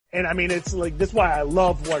And I mean, it's like, that's why I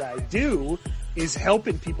love what I do, is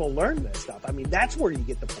helping people learn this stuff. I mean, that's where you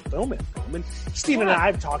get the fulfillment from. And Stephen and I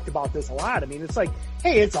have talked about this a lot. I mean, it's like,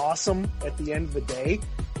 hey, it's awesome at the end of the day,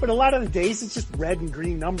 but a lot of the days it's just red and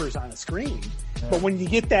green numbers on a screen. Yeah. But when you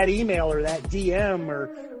get that email or that DM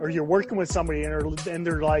or you're working with somebody and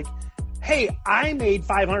they're like, hey, I made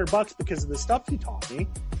 $500 because of the stuff you taught me.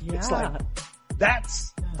 Yeah. It's like,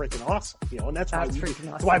 that's freaking awesome, you know, and that's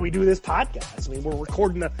why we do this podcast. I mean, we're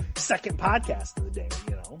recording the second podcast of the day,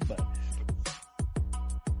 you know, but.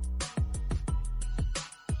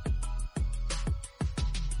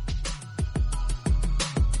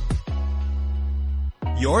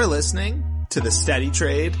 You're listening to the Steady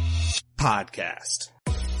Trade Podcast,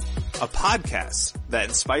 a podcast that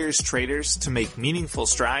inspires traders to make meaningful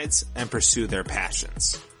strides and pursue their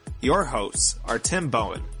passions. Your hosts are Tim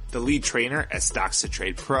Bowen, the lead trainer at Stocks to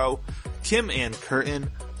Trade Pro, Kim Ann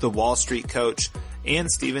Curtin, the Wall Street coach,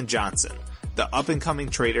 and Stephen Johnson, the up-and-coming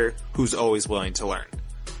trader who's always willing to learn.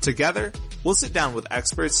 Together, we'll sit down with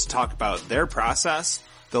experts to talk about their process,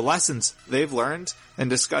 the lessons they've learned, and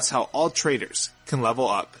discuss how all traders can level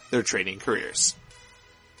up their trading careers.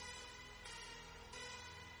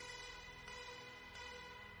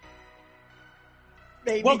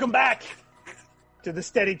 Baby. Welcome back to the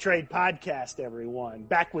Steady Trade Podcast, everyone.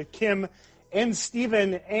 Back with Kim and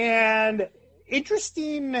Stephen, and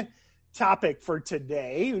interesting topic for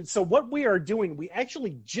today. So what we are doing, we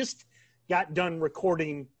actually just got done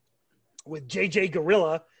recording with JJ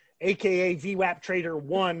Gorilla, aka VWAP Trader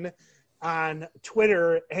 1 on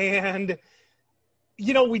Twitter, and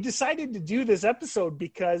you know, we decided to do this episode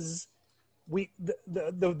because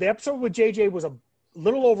the episode with JJ was a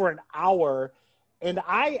little over an hour. And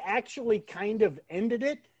I actually kind of ended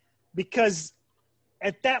it because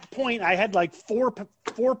at that point I had like four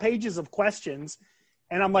pages of questions,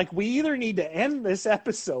 and I'm like, we either need to end this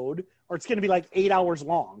episode or it's going to be like 8 hours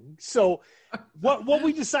long. So what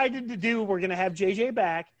we decided to do, we're going to have JJ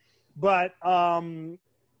back, but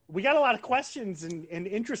we got a lot of questions and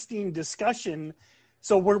interesting discussion.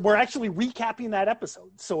 So we're actually recapping that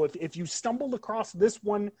episode. So if you stumbled across this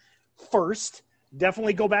one first,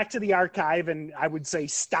 definitely go back to the archive, and I would say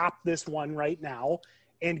stop this one right now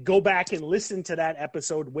and go back and listen to that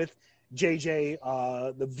episode with JJ,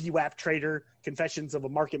 the VWAP trader, Confessions of a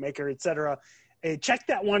Market Maker, etc. And check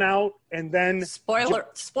that one out, and then spoiler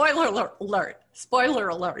alert.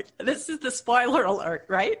 This is the spoiler alert,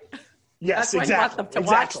 right? Yes, that's exactly. Want them to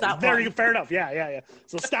watch that Very one. fair enough. Yeah.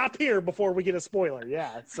 So stop here before we get a spoiler.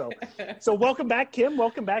 Yeah. So welcome back, Kim.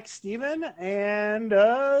 Welcome back, Stephen, and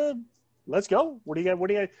let's go. What do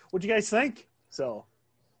you guys think? So,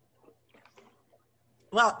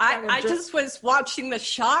 well, I just was watching the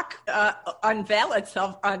shock unveil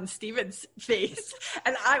itself on Stephen's face,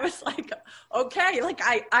 and I was like, okay, like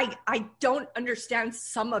I don't understand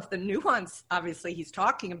some of the nuance. Obviously, he's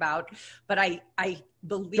talking about, but I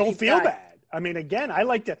believe. Don't feel bad. I mean, again, I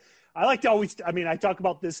like to always. I mean, I talk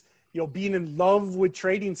about this, you know, being in love with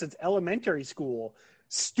trading since elementary school,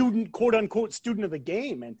 quote unquote student of the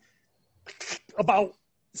game, and about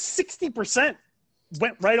 60%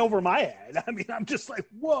 went right over my head. I mean, I'm just like,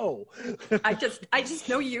 whoa. I just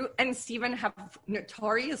know you and Stephen have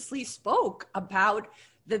notoriously spoke about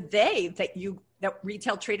the that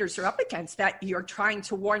retail traders are up against, that you're trying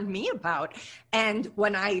to warn me about. And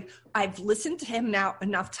when I've listened to him now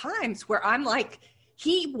enough times where I'm like,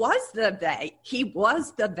 he was the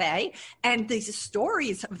they, and these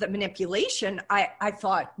stories of the manipulation, I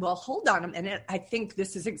thought, well, hold on a minute. I think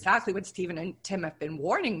this is exactly what Stephen and Tim have been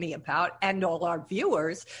warning me about, and all our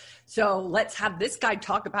viewers. So let's have this guy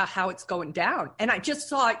talk about how it's going down. And I just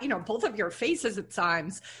saw, you know, both of your faces at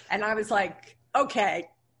times, and I was like, okay,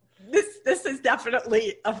 this is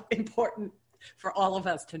definitely important for all of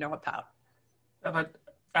us to know about. But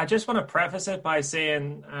I just want to preface it by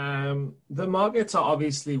saying the markets are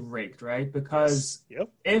obviously rigged, right? Because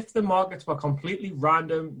if the markets were completely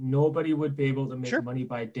random, nobody would be able to make money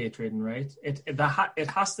by day trading, right? It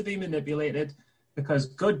has to be manipulated because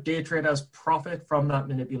good day traders profit from that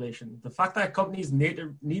manipulation. The fact that companies need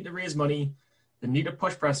to raise money, they need to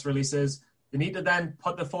push press releases, they need to then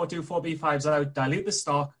put the 424B5s out, dilute the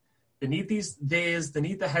stock. They need these days, they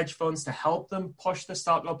need the hedge funds to help them push the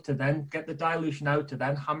stock up to then get the dilution out, to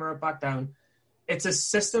then hammer it back down. It's a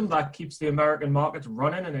system that keeps the American markets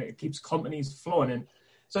running, and it keeps companies flowing. And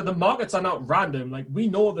so the markets are not random. Like, we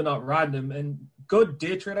know they're not random, and good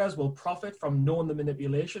day traders will profit from knowing the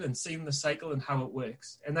manipulation and seeing the cycle and how it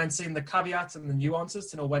works, and then seeing the caveats and the nuances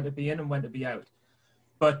to know when to be in and when to be out.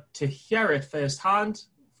 But to hear it firsthand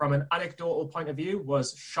from an anecdotal point of view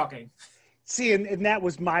was shocking. See, and that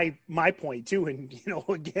was my point too. And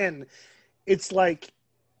again, it's like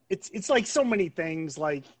so many things.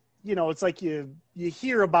 Like it's like you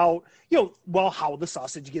hear about how the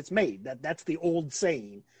sausage gets made. That's the old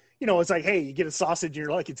saying. It's like, hey, you get a sausage, and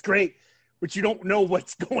you're like, it's great, but you don't know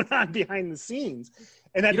what's going on behind the scenes.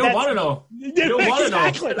 And you don't want to know. You don't want to know.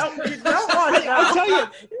 You don't want to know. I tell you,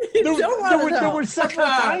 there were several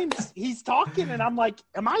times he's talking, and I'm like,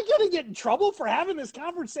 am I going to get in trouble for having this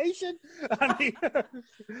conversation? I mean,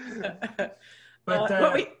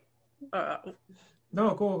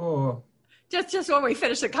 no, go. Just when we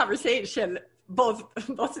finish the conversation, both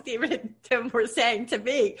Stephen and Tim were saying to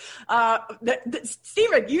me,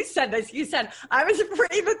 Stephen, you said this. You said, I was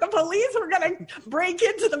afraid that the police were going to break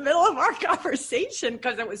into the middle of our conversation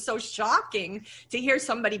because it was so shocking to hear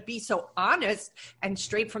somebody be so honest and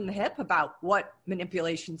straight from the hip about what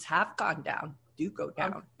manipulations have do go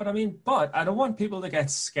down. But I don't want people to get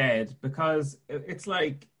scared, because it's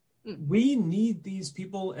like, we need these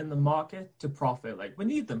people in the market to profit. Like, we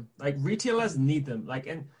need them. Like, retailers need them. Like,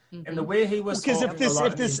 and the way he was, because if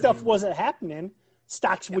this stuff wasn't happening,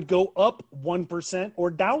 stocks would go up 1%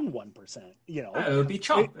 or down 1%. It would be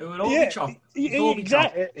chop. It would all be chop.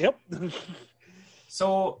 Exactly. Yep.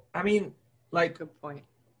 So good point.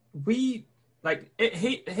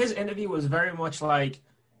 His interview was very much like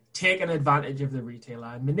taking advantage of the retailer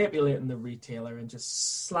and manipulating the retailer and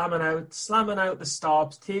just slamming out the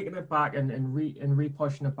stops, taking it back and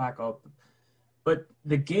re-pushing it back up. But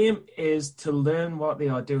the game is to learn what they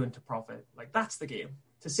are doing to profit. Like, that's the game.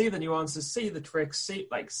 To see the nuances, see the tricks,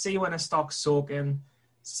 see when a stock's soaking,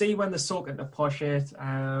 see when they're soaking to push it,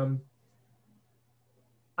 and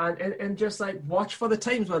just like watch for the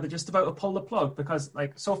times where they're just about to pull the plug. Because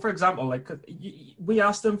so for example, we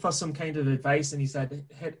asked him for some kind of advice, and he said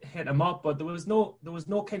hit him up, but there was no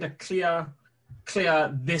kind of clear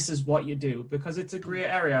this is what you do, because it's a gray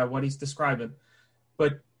area what he's describing.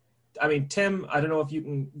 But Tim, I don't know if you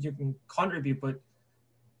can contribute, but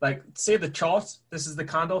say the chart, this is the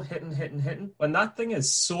candle hitting. When that thing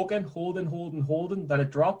is soaking, holding, then it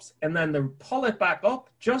drops, and then they pull it back up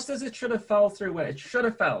just as it should have fell through where it should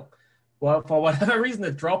have fell. Well, for whatever reason,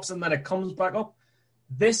 it drops and then it comes back up.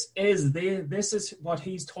 This is what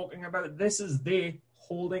he's talking about. This is they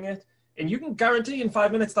holding it. And you can guarantee in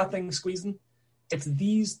 5 minutes that thing's squeezing. It's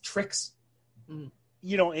these tricks. And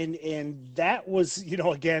that was,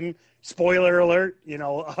 again, spoiler alert,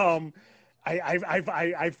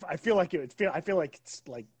 I feel like it's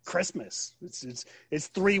like Christmas. It's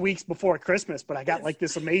 3 weeks before Christmas, but I got like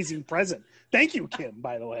this amazing present. Thank you, Kim,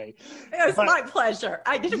 by the way. It was my pleasure.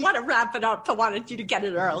 I didn't want to wrap it up. I wanted you to get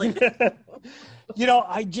it early.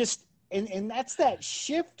 I just and that's that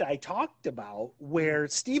shift I talked about where,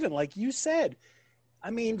 Stephen, like you said,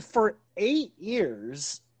 for 8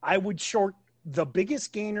 years I would short the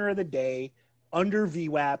biggest gainer of the day under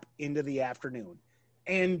VWAP into the afternoon,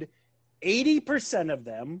 and 80% of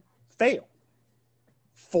them fail.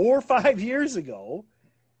 4 or 5 years ago,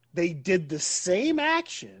 they did the same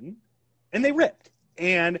action and they ripped.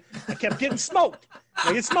 And I kept getting smoked.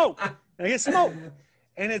 I get smoked.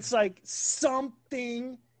 And it's like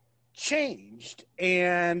something changed.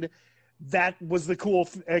 And that was the cool,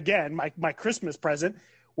 again, my Christmas present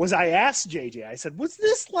was I asked JJ, I said, was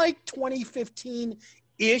this like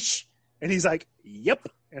 2015-ish? And he's like, yep.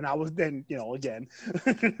 And I was then, again,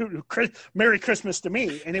 Merry Christmas to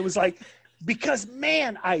me. And it was like, because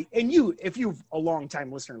man, if you're a long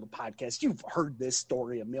time listener to the podcast, you've heard this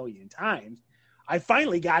story a million times. I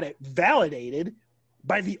finally got it validated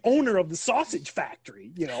by the owner of the sausage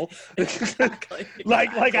factory, Exactly.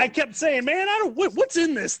 like I kept saying, man, what's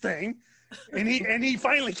in this thing? And he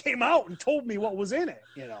finally came out and told me what was in it,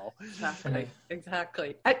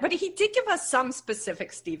 Exactly. But he did give us some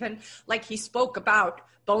specifics, Stephen. Like he spoke about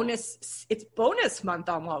it's bonus month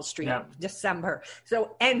on Wall Street, December.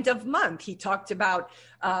 So end of month, he talked about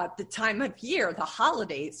the time of year, the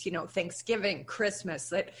holidays, Thanksgiving, Christmas,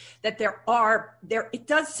 that it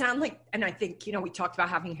does sound like, and I think, we talked about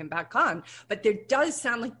having him back on, but there does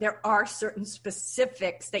sound like there are certain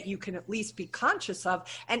specifics that you can at least be conscious of.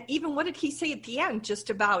 And even what did he say at the end, just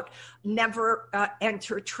about never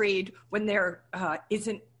enter a trade when there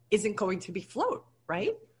isn't going to be float,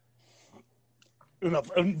 right?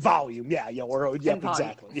 Volume,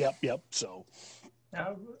 exactly. Yep. So,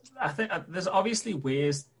 I think there's obviously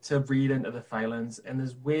ways to read into the filings, and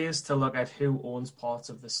there's ways to look at who owns parts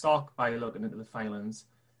of the stock by looking into the filings.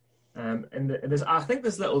 And I think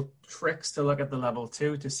there's little tricks to look at the level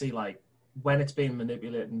too to see like when it's being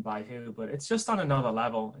manipulated and by who. But it's just on another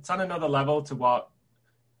level. It's on another level to what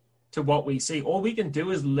to what we see. All we can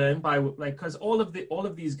do is learn by, like, because all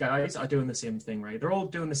of these guys are doing the same thing, right? They're all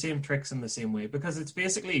doing the same tricks in the same way, because it's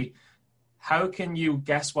basically, how can you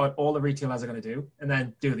guess what all the retailers are going to do and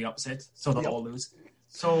then do the opposite so they'll all lose?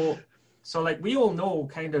 So like, we all know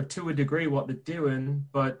kind of to a degree what they're doing,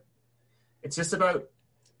 but it's about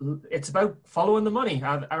following the money.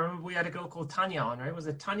 I remember we had a girl called Tanya on, right? Was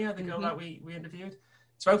it Tanya, the girl that we interviewed?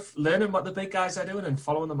 It's about learning what the big guys are doing and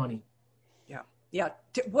following the money. Yeah.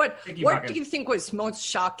 What do you think was most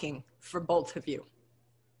shocking for both of you?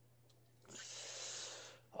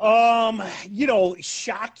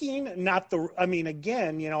 Shocking,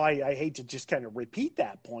 again, I hate to just kind of repeat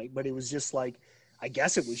that point, but it was just like, I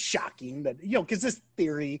guess it was shocking that, because this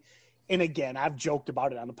theory, and again, I've joked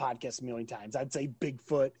about it on the podcast a million times. I'd say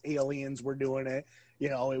Bigfoot, aliens were doing it.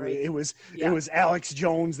 It was Alex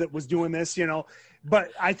Jones that was doing this,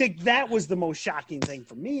 but I think that was the most shocking thing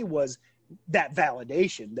for me, was that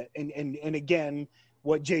validation that, and again,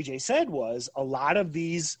 what JJ said was a lot of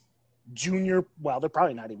these junior, well, they're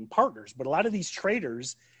probably not even partners, but a lot of these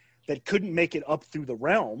traders that couldn't make it up through the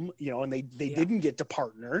realm, and they didn't get to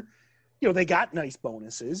partner, they got nice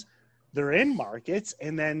bonuses, they're in markets,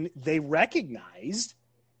 and then they recognized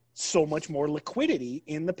so much more liquidity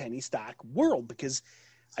in the penny stock world, because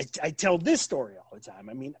I tell this story all the time.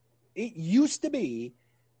 I mean, it used to be,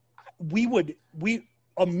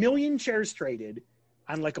 a million shares traded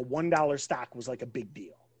on like a $1 stock was like a big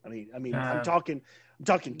deal. I'm talking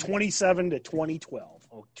 27 to 2012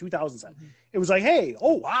 or 2007. Mm-hmm. It was like, hey,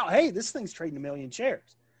 oh wow, hey, this thing's trading a million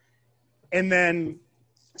shares. And then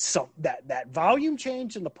so that volume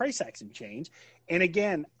changed and the price action changed. And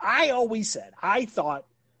again, I always said, I thought,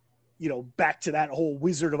 back to that whole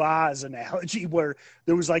Wizard of Oz analogy where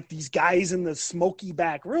there was like these guys in the smoky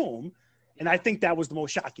back room. And I think that was the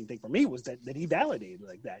most shocking thing for me, was that he validated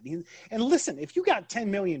like that. And listen, if you got $10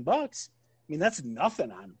 million, that's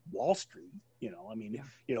nothing on Wall Street.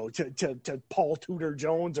 To Paul Tudor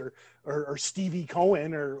Jones or Stevie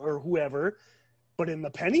Cohen or whoever. But in the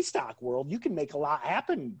penny stock world, you can make a lot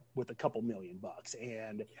happen with a couple $1 million.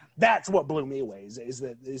 And that's what blew me away is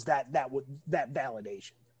that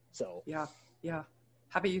validation. So yeah.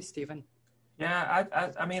 How about you, Stephen? Yeah,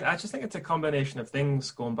 I just think it's a combination of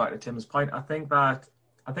things. Going back to Tim's point, I think that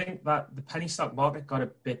the penny stock market got a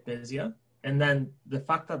bit busier, and then the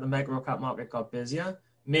fact that the micro cap market got busier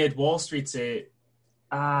made Wall Street say,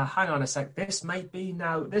 "Hang on a sec, this might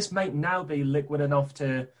now be liquid enough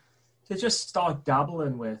to just start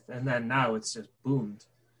dabbling with," and then now it's just boomed.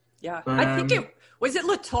 Yeah, but, I think was it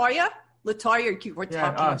Latoya. Latoya, you were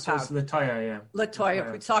talking about. So it's Latoya,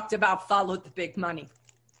 Latoya, who talked about follow the big money.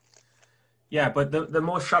 Yeah, but the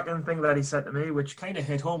most shocking thing that he said to me, which kind of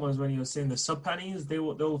hit home, was when he was saying the sub pennies,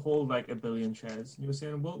 they'll hold like 1 billion shares. And he was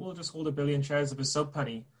saying, we'll just hold 1 billion shares of a sub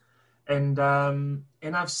penny, and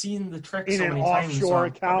I've seen the trick so many times. In an offshore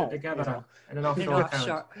account, in an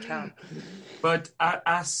offshore account. But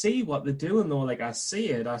I see what they're doing though. Like I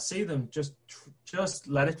see them just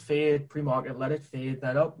let it fade pre-market, let it fade.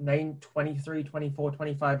 Then up 9, 23, 24,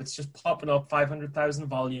 25. It's just popping up 500,000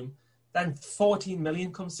 volume. Then 14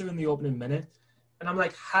 million comes through in the opening minute. And I'm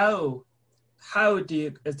like, how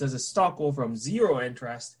does a stock go from 0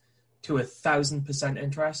 interest to 1,000%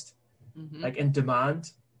 interest, like in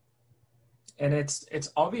demand? And it's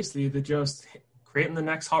obviously they're just creating the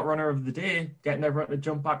next hot runner of the day, getting everyone to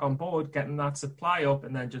jump back on board, getting that supply up,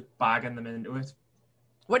 and then just bagging them into it.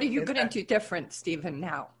 What are you going to do different, Stephen,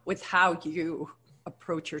 now with how you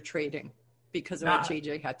approach your trading because of what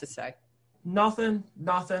JJ had to say? Nothing.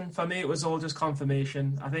 For me, it was all just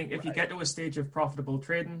confirmation. I think if you get to a stage of profitable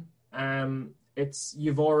trading,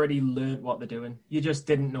 you've already learned what they're doing. You just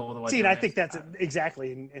didn't know the way. See, and I think that's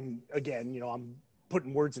exactly. And again, I'm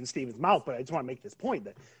putting words in Stephen's mouth, but I just want to make this point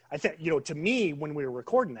that I think, to me, when we were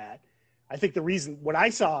recording that, I think the reason what I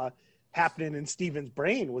saw happening in Stephen's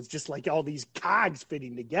brain was just like all these cogs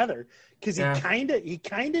fitting together, because he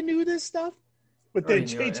kind of knew this stuff, but then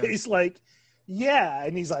JJ's like. Yeah,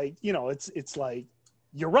 and he's like, it's like,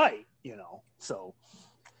 you're right, so.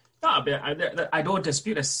 No, but I don't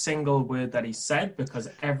dispute a single word that he said, because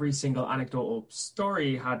every single anecdotal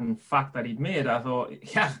story had in fact that he'd made. I thought,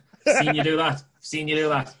 yeah, seen you do that.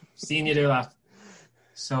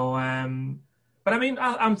 So, but I mean,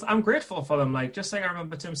 I'm grateful for them. Like, just like I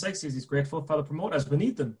remember Tim Sykes says, he's grateful for the promoters. We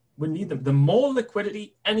need them. The more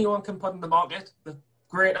liquidity anyone can put in the market, the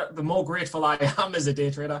more grateful I am as a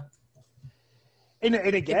day trader. And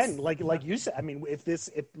again, like you said, I mean, if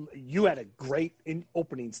you had a great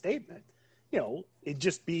opening statement, it'd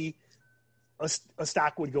just be a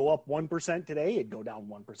stock would go up 1% today, it'd go down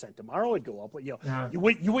 1% tomorrow, it'd go up.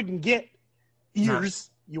 You wouldn't get ears.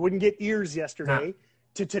 You wouldn't get ears yesterday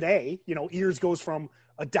to today. You know, ears goes from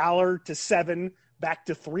 $1 to $7 back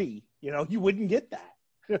to $3. You know, you wouldn't get that.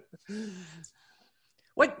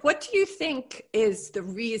 What do you think is the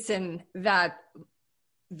reason that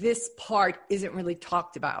this part isn't really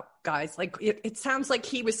talked about, guys? Like, it sounds like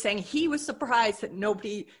he was saying he was surprised that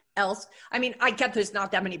nobody else. I mean, I get there's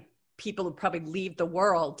not that many people who probably leave the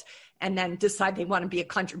world and then decide they want to be a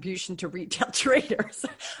contribution to retail traders.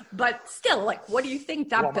 But still, like, what do you think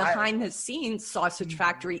that behind the scenes sausage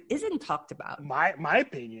factory isn't talked about? My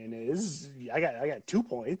opinion is, I got 2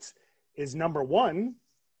 points, is number one,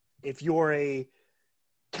 if you're a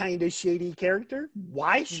kind of shady character,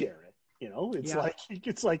 why share it? You know,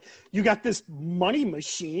 it's like you got this money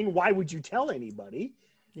machine. Why would you tell anybody?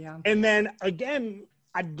 Yeah. And then again,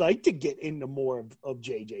 I'd like to get into more of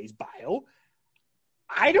JJ's bio.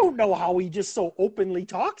 I don't know how he just so openly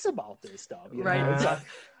talks about this stuff. You know?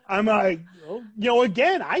 I'm like, you know,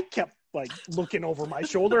 again, I kept like looking over my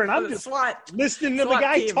shoulder and I'm just listening to the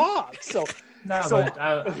guy talk. But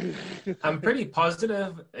I'm pretty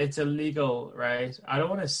positive it's illegal, right? I don't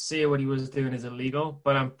want to say what he was doing is illegal,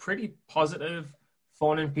 but I'm pretty positive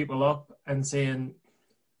phoning people up and saying,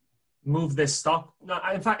 move this stock. No,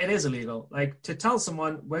 in fact, it is illegal. Like, to tell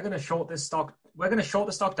someone, we're going to short this stock, we're going to short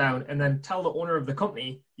the stock down, and then tell the owner of the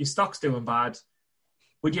company, your stock's doing bad.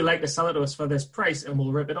 Would you like to sell it to us for this price and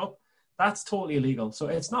we'll rip it up? That's totally illegal. So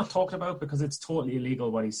it's not talked about because it's totally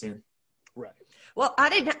illegal what he's saying. Right. Well,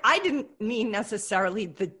 I didn't mean necessarily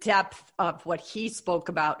the depth of what he spoke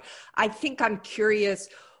about. I think I'm curious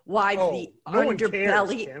why the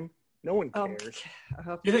underbelly. Cares, no one cares.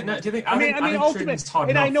 Do you think? I mean, ultimately,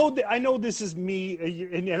 and I know this is me,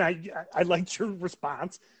 and I liked your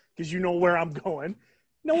response because you know where I'm going.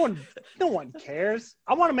 No one cares.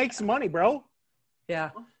 I want to make some money, bro. Yeah.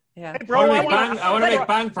 Hey, bro, I want to make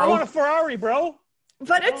bang, bro. I want a Ferrari, bro.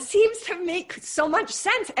 But it seems to make so much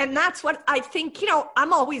sense. And that's what I think, you know,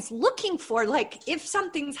 I'm always looking for. Like, if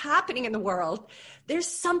something's happening in the world, there's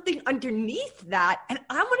something underneath that. And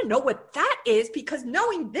I want to know what that is, because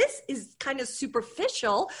knowing this is kind of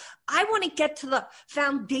superficial, I want to get to the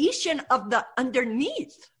foundation of the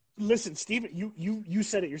underneath. Listen, Steven, you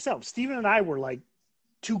said it yourself. Steven and I were like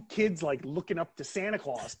 2 kids, like looking up to Santa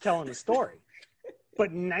Claus, telling a story.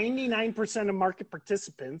 But 99% of market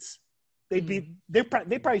participants, they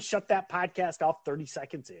probably shut that podcast off 30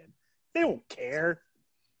 seconds in. They don't care.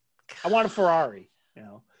 I want a Ferrari, you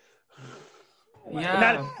know.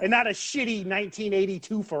 Yeah. And not a shitty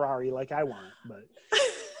 1982 Ferrari like I want, but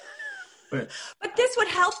this would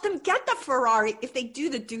help them get the Ferrari if they do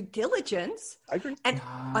the due diligence. I agree. And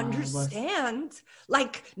understand,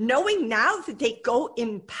 like, knowing now that they go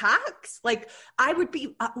in packs, like, I would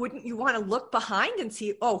be, wouldn't you want to look behind and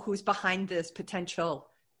see, who's behind this potential?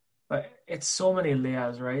 But it's so many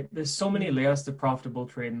layers, right? There's so many layers to profitable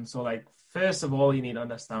trading. So, like, first of all, you need to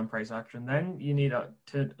understand price action. Then you need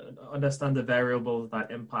to understand the variables that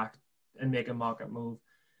impact and make a market move.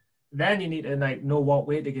 Then you need to know what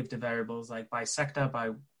weight to give to variables, like by sector,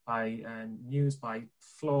 by news, by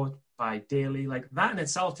float, by daily. Like, that in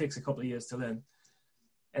itself takes a couple of years to learn.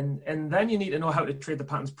 And then you need to know how to trade the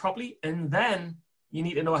patterns properly. And then you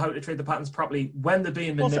need to know how to trade the patterns properly when they're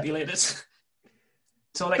being manipulated.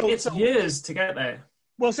 So it's years to get there.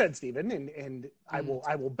 Well said, Stephen. And I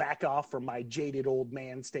will back off from my jaded old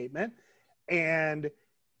man statement, and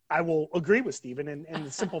I will agree with Stephen. And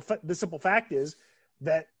the simple fact is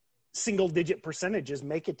that single digit percentages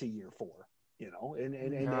make it to year 4. You know,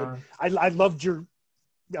 and I loved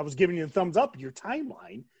I was giving you a thumbs up your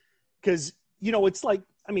timeline, because you know it's like,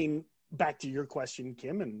 I mean, back to your question,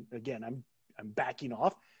 Kim, and again I'm backing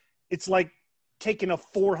off. It's like taking a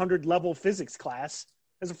 400 level physics class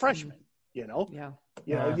as a freshman, you know? Yeah.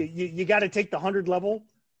 You know, you got to take the 100 level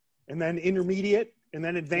and then intermediate and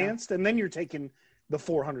then advanced, and then you're taking the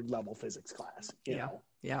 400 level physics class, you know?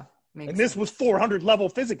 Yeah. And this was 400 level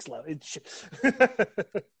physics level.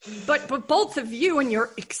 But both of you and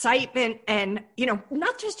your excitement, and, you know,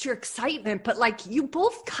 not just your excitement, but like you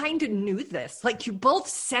both kind of knew this, like you both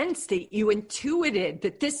sensed it, you intuited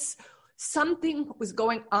that something was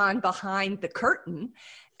going on behind the curtain.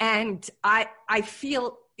 And I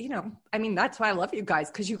feel, you know, I mean, that's why I love you guys,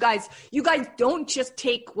 because you guys don't just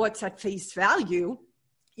take what's at face value.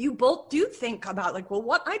 You both do think about, like, well,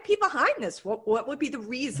 what might be behind this? What would be the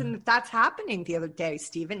reason that that's happening the other day,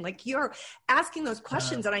 Stephen? Like, you're asking those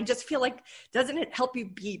questions, and I just feel like, doesn't it help you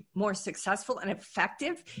be more successful and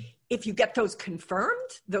effective if you get those confirmed,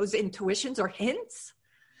 those intuitions or hints?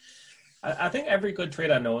 I think every good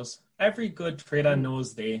trader knows. Every good trader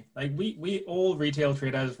knows we all retail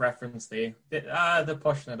traders reference they're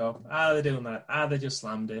pushing it up. They're doing that. They just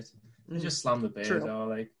slammed it. They just slammed the bid. True.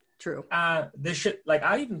 Or True. They should,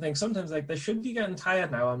 I even think sometimes they should be getting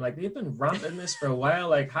tired now. I'm like, they've been ramping this for a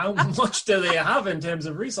while. How much do they have in terms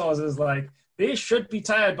of resources? They should be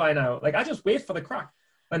tired by now. I just wait for the crack.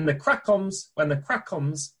 When the crack comes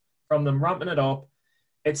from them ramping it up,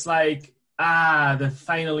 it's they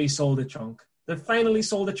finally sold a chunk. They finally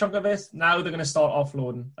sold a chunk of it. Now they're going to start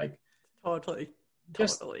offloading. Totally.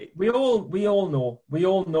 We all know.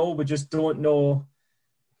 We just don't know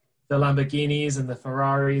the Lamborghinis and the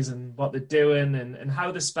Ferraris and what they're doing and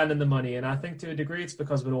how they're spending the money. And I think to a degree it's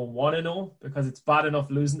because we don't want to know, because it's bad enough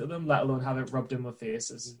losing to them, let alone have it rubbed in our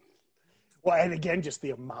faces. Well, and again, just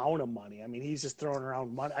the amount of money. I mean, he's just throwing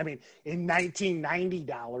around money. I mean, in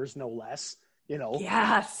 $1990, no less.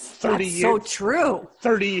 Yes, 30 that's years, so true.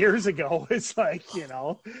 30 years ago, it's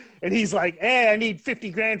and he's like, hey, I need 50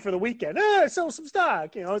 grand for the weekend. Sell some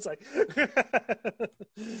stock. It's like.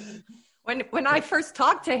 When I first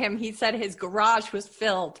talked to him, he said his garage was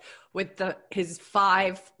filled with his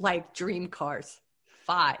 5 dream cars.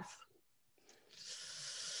 5.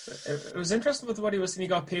 It was interesting with what he was saying. He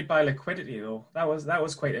got paid by liquidity, though. That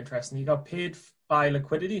was quite interesting. He got paid by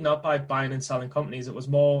liquidity, not by buying and selling companies. It was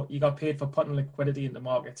more you got paid for putting liquidity into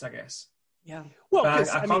markets, I guess. Yeah. Well, I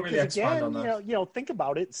can't really expand on that. Think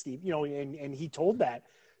about it, Steve. And he told that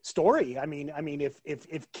story. I mean,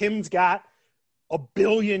 if Kim's got 1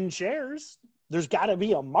 billion shares, there's got to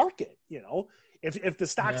be a market. If the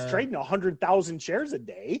stock's trading 100,000 shares a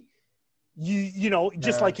day,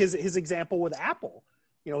 like his example with Apple.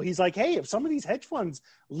 He's like, hey, if some of these hedge funds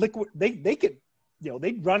they could,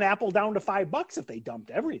 they'd run Apple down to $5 if they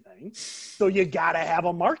dumped everything. So you got to have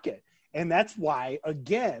a market. And that's why,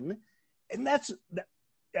 again,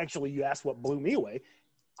 actually you asked what blew me away.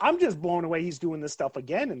 I'm just blown away he's doing this stuff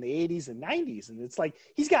again in the 80s and 90s. And it's like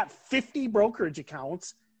he's got 50 brokerage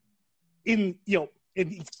accounts and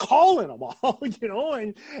he's calling them all,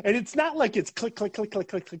 and it's not like it's click, click, click, click,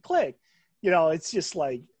 click, click, click. It's just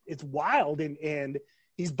it's wild. And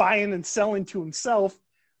he's buying and selling to himself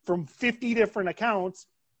from 50 different accounts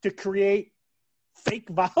to create fake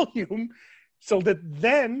volume so that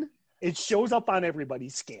then it shows up on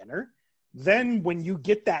everybody's scanner. Then when you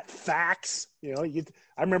get that fax, I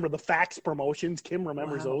remember the fax promotions. Kim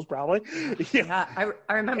remembers those probably. Yeah,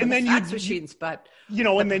 I remember the fax machines, but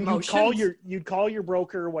and then you'd call your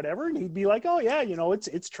broker or whatever, and he'd be like, "Oh yeah,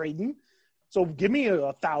 it's trading. So give me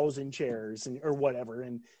 1,000 shares or whatever."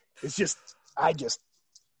 And it's just, I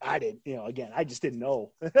didn't, again, I just didn't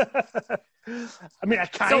know. I mean, I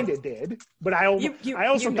kind of did, but I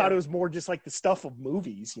also thought it was more just like the stuff of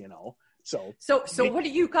movies, So what do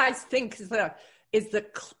you guys think is the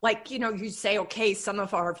you say, okay, some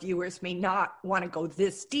of our viewers may not want to go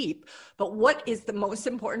this deep, but what is the most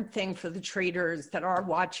important thing for the traders that are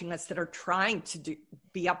watching us that are trying to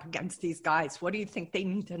be up against these guys? What do you think they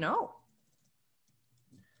need to know?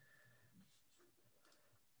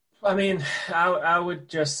 I mean, I would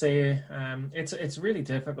just say it's really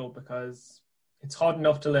difficult because it's hard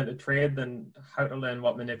enough to learn to trade than how to learn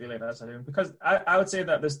what manipulators are doing. Because I would say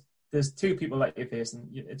that there's 2 people that you're facing.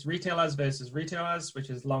 It's retailers versus retailers, which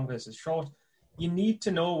is long versus short. You need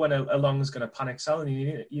to know when a long is going to panic sell, and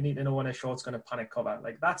you need to know when a short's going to panic cover.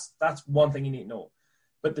 That's one thing you need to know.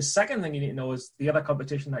 But the second thing you need to know is the other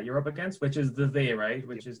competition that you're up against, which is right,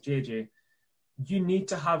 which is JJ. You need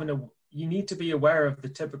to be aware of the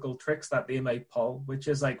typical tricks that they might pull, which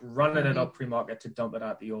is running it up pre-market to dump it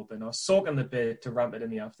at the open, or soaking the bid to ramp it in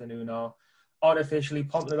the afternoon, or artificially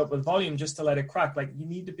pumping it up with volume just to let it crack. You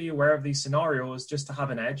need to be aware of these scenarios just to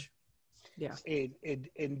have an edge. Yeah.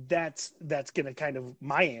 And that's going to kind of,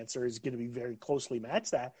 my answer is going to be very closely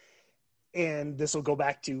match that. And this will go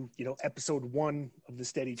back to, episode 1 of the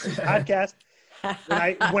Steady Trade podcast.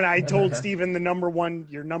 When I told Steven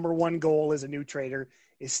your number one goal as a new trader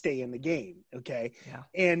is stay in the game. Okay. Yeah.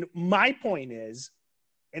 And my point is,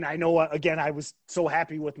 and I know, again, I was so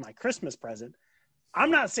happy with my Christmas present.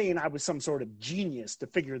 I'm not saying I was some sort of genius to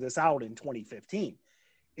figure this out in 2015.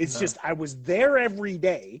 It's just, I was there every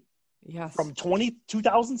day from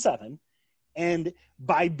 2007. And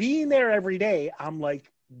by being there every day, I'm like,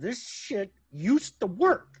 this shit used to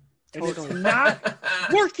work and it's not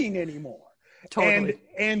working anymore. Totally.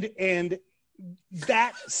 And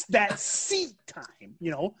that seat time,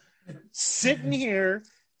 sitting here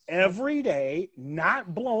every day,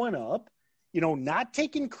 not blowing up, not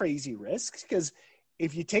taking crazy risks. Because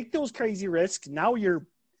if you take those crazy risks, now you're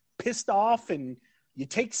pissed off and you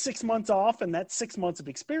take 6 months off, and that's 6 months of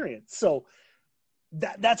experience. So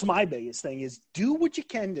that's my biggest thing is do what you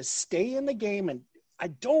can to stay in the game. And I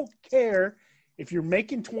don't care if you're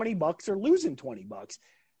making $20 or losing $20.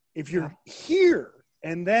 If you're here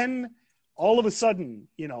and then all of a sudden,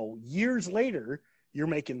 years later, you're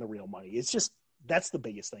making the real money. It's just, that's the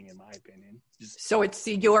biggest thing in my opinion. So it's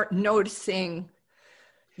you're noticing.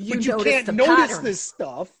 But you can't notice this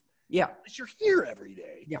stuff. Yeah. Unless you're here every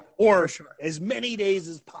day. Yeah. Or as many days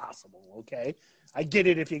as possible. Okay. I get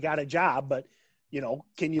it if you got a job, but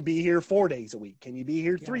can you be here 4 days a week? Can you be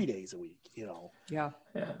here 3 days a week? Yeah.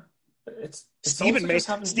 Yeah. It's Steven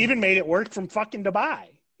made it work from fucking Dubai,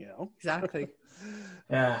 Exactly.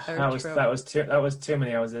 Yeah, that was too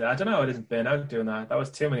many hours a day. I don't know, I didn't burn out doing that. That was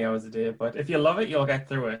too many hours a day. But if you love it, you'll get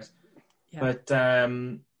through it. Yeah.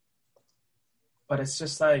 But it's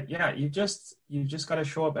just like, you just got to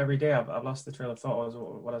show up every day. I've lost the trail of thought. Was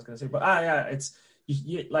what I was going to say. But it's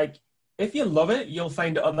like if you love it, you'll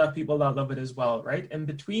find other people that love it as well, right? In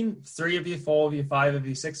between 3 of you, 4 of you, 5 of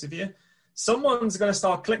you, 6 of you, someone's going to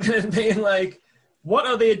start clicking and being like, "What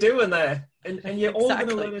are they doing there?" And you're all going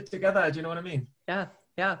to learn it together. Do you know what I mean? Yeah.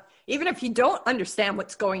 Yeah. Even if you don't understand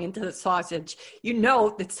what's going into the sausage,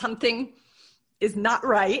 that something is not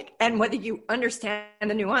right. And whether you understand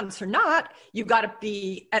the nuance or not, you've got to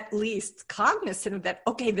be at least cognizant of that.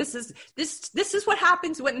 Okay, this is what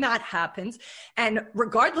happens when that happens. And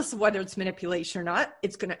regardless of whether it's manipulation or not,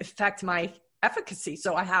 it's going to affect my efficacy.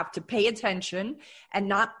 So I have to pay attention and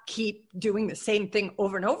not keep doing the same thing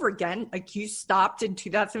over and over again. Like you stopped in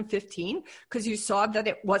 2015 because you saw that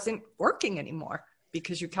it wasn't working anymore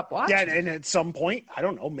because you kept watching. Yeah, and at some point, I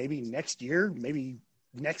don't know, maybe next year, maybe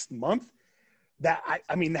next month, in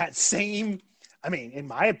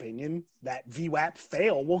my opinion, that VWAP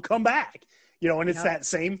fail will come back, and it's that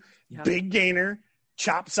same big gainer,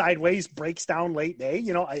 chop sideways, breaks down late day,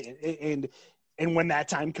 and when that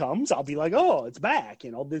time comes, I'll be like, oh, it's back,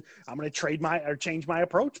 I'm going to change my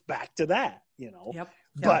approach back to that,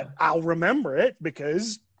 but I'll remember it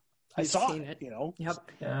because I saw it,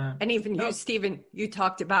 Yep. Yeah. And even you, Steven, you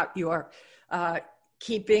talked about your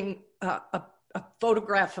keeping a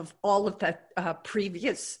photograph of all of the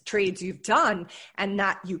previous trades you've done, and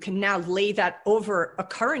that you can now lay that over a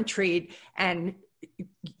current trade and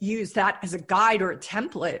use that as a guide or a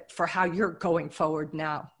template for how you're going forward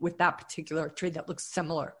now with that particular trade that looks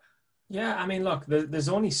similar. Yeah, look, there's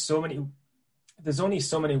only so many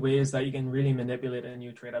ways that you can really manipulate a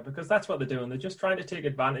new trader, because that's what they're doing. They're just trying to take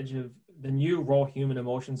advantage of the new raw human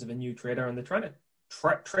emotions of a new trader, and they're trying to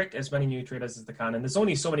trick as many new traders as they can. And there's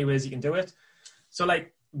only so many ways you can do it. So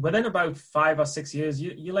like within about 5 or 6 years,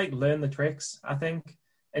 you like learn the tricks, I think.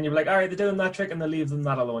 And you're like, all right, they're doing that trick and they leave them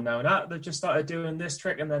that alone now. And they've just started doing this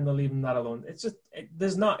trick and then they'll leave them that alone. It's just, it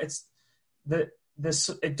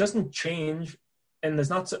doesn't change, and there's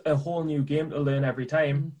not a whole new game to learn every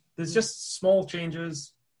time. There's just small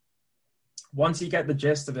changes. Once you get the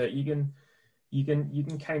gist of it, you can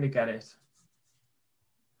kind of get it.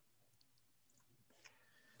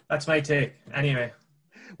 That's my take. Anyway.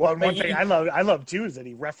 Well, one thing I love too is that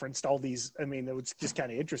he referenced all these. It was just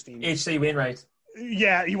kind of interesting. H.C. Wainwright.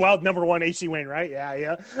 Yeah, number one, H.C. Wainwright.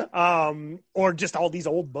 Yeah. Or just all these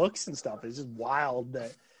old books and stuff. It's just wild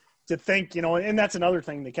to think, and that's another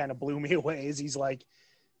thing that kind of blew me away is he's like,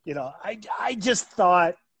 I just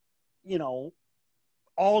thought,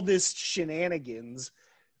 all this shenanigans,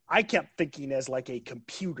 I kept thinking as like a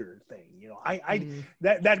computer thing,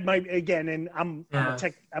 that might, again, and I'm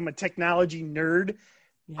a technology nerd.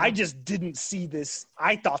 Yeah. I just didn't see this.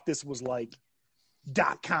 I thought this was like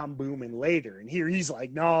 .com booming later. And here he's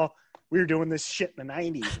like, no, we were doing this shit in the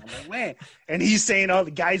 90s. I'm like, man. And he's saying, oh,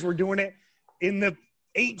 the guys were doing it in the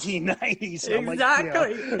 1890s. So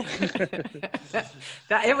exactly.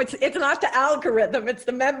 It's not the algorithm. It's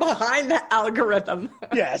the men behind the algorithm.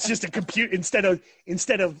 Yeah, it's just a compute instead of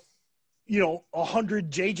 100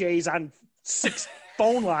 JJs on 6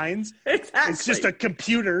 phone lines. Exactly. It's just a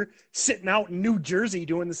computer sitting out in New Jersey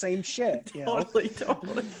doing the same shit. Totally.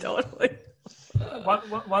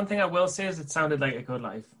 One thing I will say is it sounded like a good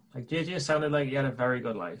life. Like JJ sounded like he had a very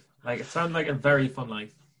good life. Like it sounded like a very fun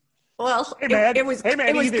life. Well, it was good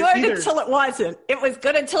until it wasn't. It was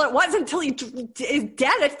good until it wasn't, until he is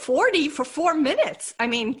dead at 40 for 4 minutes.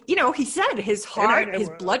 He said his heart, his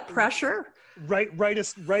blood pressure. Write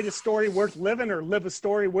a story worth living, or live a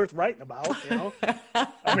story worth writing about.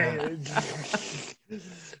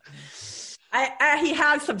 He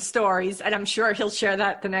has some stories, and I'm sure he'll share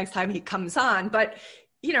that the next time he comes on. But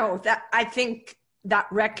that I think that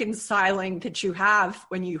reconciling that you have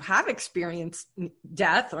when you have experienced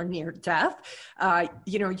death or near death,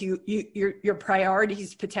 your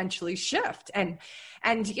priorities potentially shift, and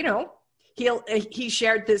he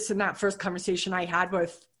shared this in that first conversation I had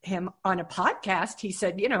with him on a podcast. He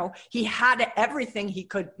said, you know, he had everything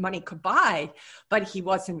money could buy, but he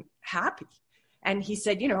wasn't happy. And he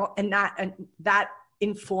said, you know, and that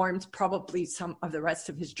informed probably some of the rest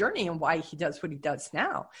of his journey and why he does what he does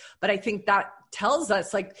now. But I think that tells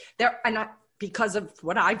us because of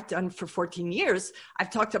what I've done for 14 years, I've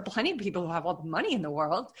talked to plenty of people who have all the money in the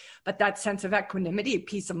world, but that sense of equanimity,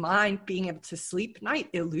 peace of mind, being able to sleep at night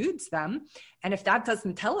eludes them. And if that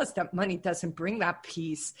doesn't tell us that money doesn't bring that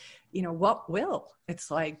peace, you know, what will? It's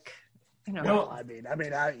like, you know. No, I mean,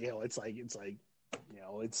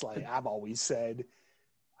 it's like I've always said,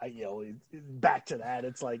 back to that,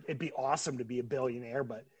 it's like, it'd be awesome to be a billionaire,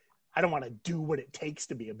 but I don't want to do what it takes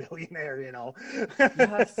to be a billionaire, you know?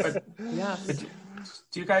 Yes. But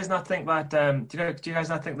do you guys not think that, do you guys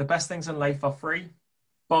not think the best things in life are free,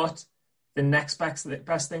 but the next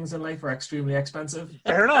best things in life are extremely expensive?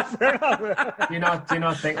 Fair enough. Do you not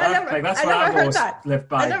think that? That's what I've always lived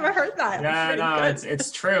by. I never heard that. Yeah, no,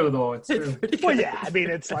 it's true though. It's true. Well, yeah, I mean,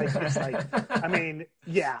 it's like, I mean,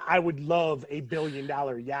 yeah, I would love a $1 billion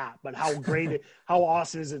yacht, but how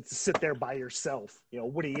awesome is it to sit there by yourself? You know,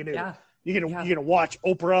 what are you gonna do? Yeah. You're gonna watch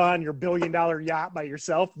Oprah on your $1 billion yacht by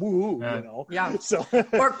yourself? Woo, yeah. You know. Yeah. So,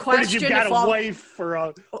 or question if you've got a wife or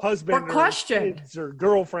a husband, or question, kids or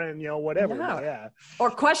girlfriend, you know, whatever. Yeah.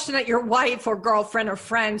 Or question that your wife or girlfriend or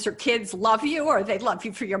friends or kids love you, or they love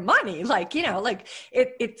you for your money. Like, you know, like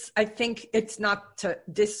it's. I think it's not to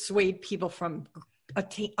dissuade people from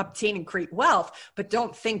obtaining great wealth, but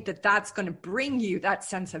don't think that that's going to bring you that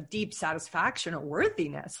sense of deep satisfaction or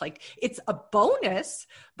worthiness. Like, it's a bonus,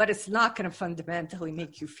 but it's not going to fundamentally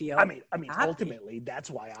make you feel. I mean, happy. ultimately, that's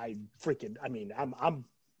why I'm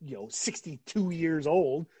 62 years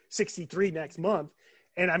old, 63 next month,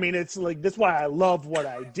 and I mean, it's like that's why I love what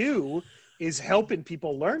I do. Is helping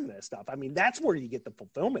people learn this stuff. I mean, that's where you get the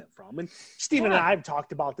fulfillment from. And Stephen and I have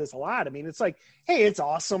talked about this a lot. I mean, it's like, hey, it's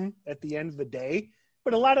awesome at the end of the day,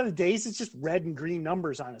 but a lot of the days it's just red and green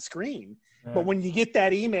numbers on a screen. Yeah. But when you get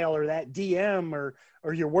that email or that DM or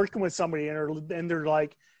you're working with somebody and they're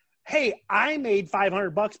like, hey, I made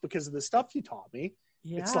 $500 because of the stuff you taught me.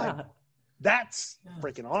 Yeah. It's like, that's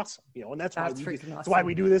freaking awesome. You know, and that's why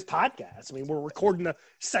we do this podcast. I mean, we're recording the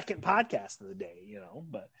second podcast of the day, you know,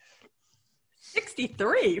 but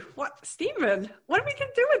 63. What, Stephen? What are we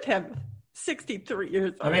gonna do with him? 63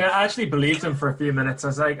 years old. I mean, I actually believed him for a few minutes. I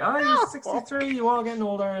was like, "Oh, you're 63. You are getting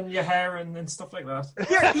older, and your hair and stuff like that."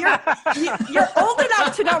 You're old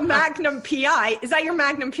enough to know Magnum PI. Is that your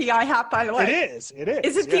Magnum PI hat, by the way? It is. It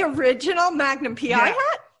is. Is it the original Magnum PI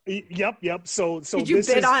hat? Yep. So did you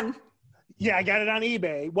bid on? Yeah, I got it on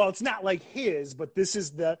eBay. Well, it's not like his, but this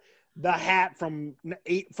is the hat from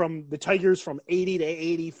the Tigers from 80 to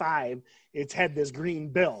 85. It's had this green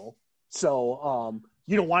bill. So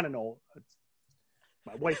you don't want to know.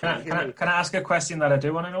 My wife. Can I ask a question that I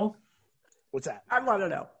do want to know? What's that? I want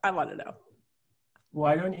to know.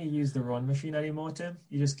 Why don't you use the run machine anymore, Tim?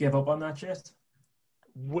 You just gave up on that shit?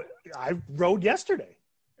 I rode yesterday.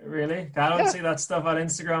 Really? I don't see that stuff on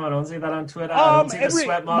Instagram. I don't see that on Twitter. I don't see the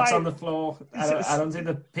sweat marks on the floor. I don't see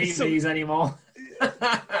the PVs anymore.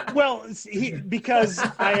 Well, because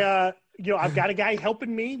I've got a guy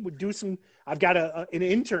helping me do some. I've got an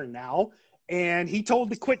intern now, and he told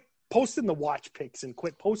to quit posting the watch pics and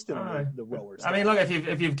quit posting the rowers. I mean, look,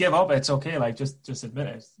 if you've give up, it's okay. Like just admit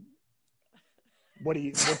it.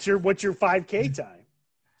 What's your 5K time?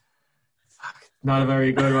 Not a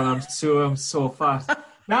very good one. I'm so fat.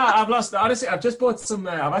 No, I've lost. Honestly, I've just bought some.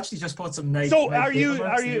 I've actually just bought some Nike. So are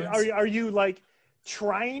you like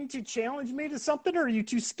trying to challenge me to something, or are you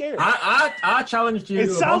too scared? I challenged you.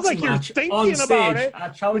 It sounds like you're thinking about it. I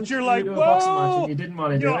challenged you're like, you to a boxing match, and you didn't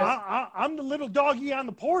want to do it. I'm the little doggy on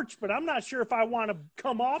the porch, but I'm not sure if I want to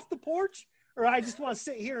come off the porch or I just want to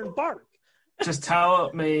sit here and bark. Just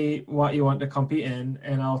tell me what you want to compete in,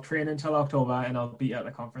 and I'll train until October, and I'll beat you at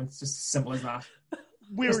the conference. Just as simple as that.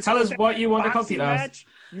 Just tell us what you want to compete at.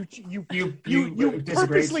 You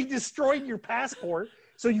purposely destroyed your passport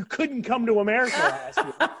so you couldn't come to America last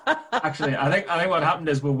year. Actually, I think what happened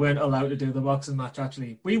is we weren't allowed to do the boxing match.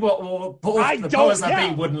 Actually, the powers that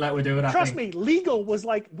be wouldn't let we do it. Trust me, legal was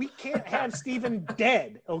like, we can't have Stephen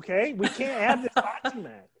dead. Okay, we can't have this boxing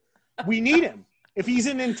match. We need him. If he's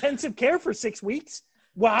in intensive care for 6 weeks,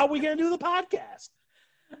 well, how are we going to do the podcast?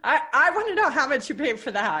 I want to know how much you paid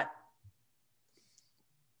for that.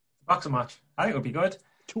 Boxing match. I think it would be good.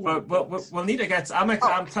 But we'll need to get. I'm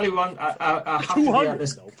telling you one. I have to be at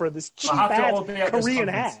this for this cheap-ass Korean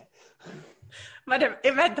hat. But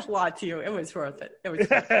it meant a lot to you. It was worth it. It was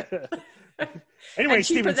worth it. Anyway, and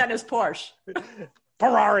cheaper than his Porsche.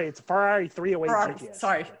 Ferrari. It's a Ferrari 308 Ferrari, GTS.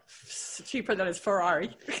 sorry. Cheaper than his Ferrari.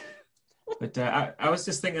 But I was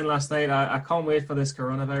just thinking last night, I can't wait for this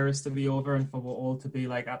coronavirus to be over and for we're all to be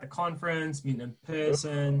like at the conference, meeting in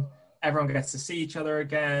person. Everyone gets to see each other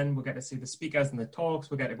again. We'll get to see the speakers and the talks.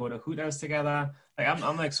 We'll get to go to Hooters together. Like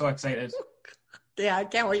I'm like so excited. Yeah, I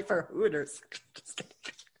can't wait for Hooters.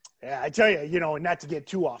 Yeah, I tell you, not to get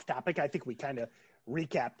too off topic, I think we kind of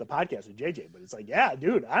recapped the podcast with JJ, but it's like, yeah,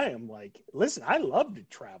 dude, I am like, listen, I love to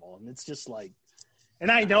travel. And it's just like,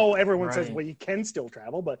 and I know everyone says, well, you can still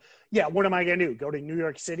travel, but yeah, what am I going to do? Go to New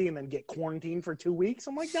York City and then get quarantined for 2 weeks?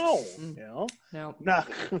 I'm like, no. No.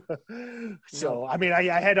 So, I mean,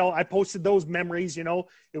 I posted those memories, it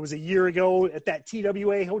was a year ago at that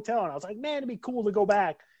TWA hotel. And I was like, man, it'd be cool to go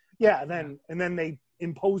back. Yeah. And then they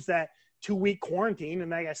imposed that 2-week quarantine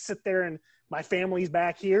and I got to sit there and my family's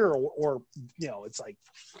back here or it's like,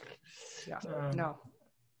 no.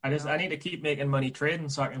 I need to keep making money trading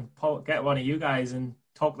so I can get one of you guys and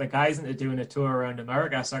talk the guys into doing a tour around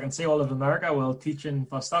America so I can see all of America while teaching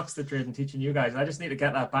for stocks to trade and teaching you guys. I just need to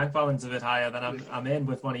get that bank balance a bit higher than I'm in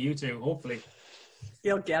with one of you two, hopefully.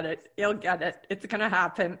 You'll get it. It's going to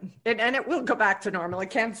happen. And it will go back to normal.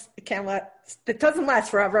 It doesn't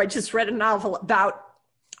last forever. I just read a novel about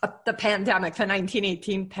the pandemic, the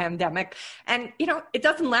 1918 pandemic. And, it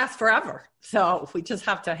doesn't last forever. So we just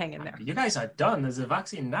have to hang in there. You guys are done. There's a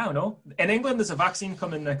vaccine now, no? In England, there's a vaccine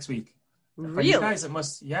coming next week. Really? You guys, it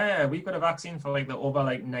must, we've got a vaccine for like the over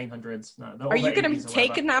 900s. No, are you going to be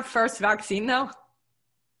taking that first vaccine though?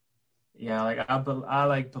 Yeah, like I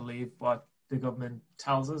believe what the government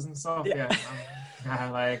tells us and stuff. Yeah.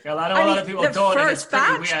 A lot of people don't.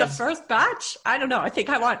 The first batch. I don't know. I think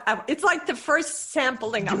it's like the first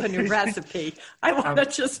sampling of a new recipe. I want to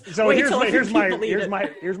just wait till here's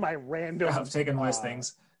my random. I've taken worse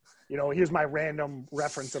things. Here's my random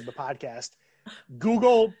reference of the podcast.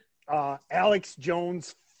 Google Alex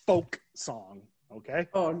Jones folk song. Okay.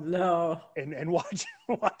 Oh no. And watch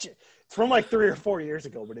it. It's from like 3 or 4 years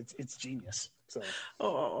ago, but it's genius. So.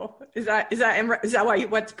 Is that why you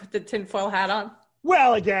went to put the tinfoil hat on?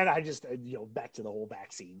 Well, again, I just back to the whole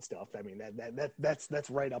vaccine stuff. I mean that's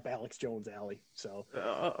right up Alex Jones' alley. So,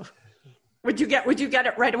 would you get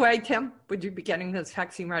it right away, Tim? Would you be getting this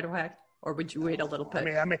vaccine right away, or would you wait a little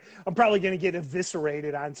bit? I mean, I'm probably going to get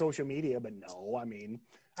eviscerated on social media, but no, I mean,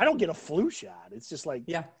 I don't get a flu shot. It's just like,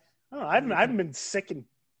 I don't know. I haven't been sick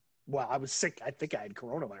I was sick. I think I had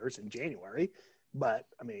coronavirus in January. But,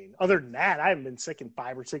 I mean, other than that, I haven't been sick in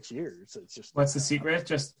 5 or 6 years. It's just. What's the secret?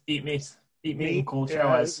 Just eat meat. Eat meat and cold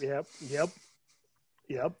showers. Yep.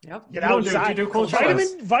 Get outside. Do cold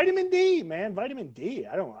showers. Vitamin D, man. Vitamin D.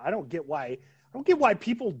 I don't get why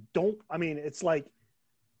people don't. I mean, it's like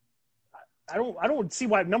I don't see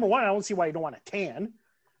why. Number one, I don't see why you don't want to tan.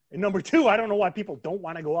 And number two, I don't know why people don't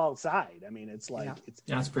want to go outside. I mean, it's like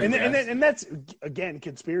that's pretty. And that's again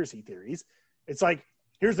conspiracy theories. It's like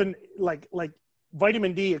here's like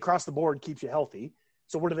vitamin D across the board keeps you healthy.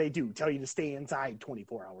 So what do? Tell you to stay inside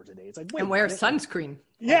 24 hours a day. It's like, wait, and wear sunscreen.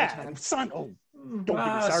 Yeah, sun. Oh, don't get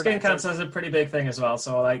me started. Skin cancer is a pretty big thing as well.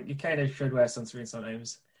 So like, you kind of should wear sunscreen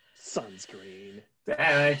sometimes. Sunscreen. Do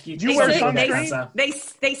you wear sunscreen?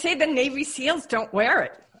 They say the Navy SEALs don't wear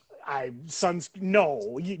it.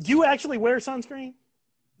 No. Do you actually wear sunscreen?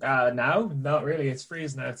 No, not really. It's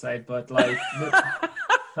freezing outside, but like.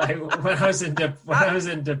 When I was in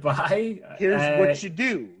Dubai, here's what you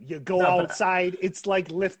do: you go outside. It's like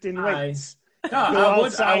lifting weights.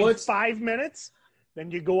 I would 5 minutes, then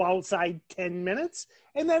you go outside 10 minutes,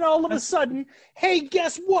 and then all of a sudden, hey,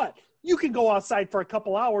 guess what? You can go outside for a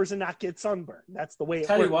couple hours and not get sunburned. That's the way it works.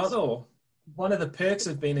 Tell you what, though, one of the perks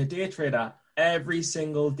of being a day trader: every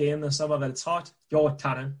single day in the summer that it's hot, you're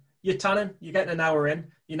tanning. You're tanning. You're getting an hour in.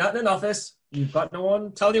 You're not in an office. You've got no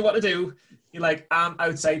one telling you what to do. You're like, I'm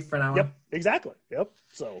outside for an hour. Yep, exactly. Yep.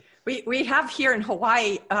 So we have here in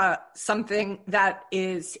Hawaii something that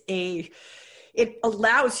is it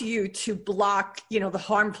allows you to block, the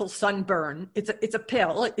harmful sunburn. It's a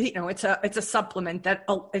pill. It's a supplement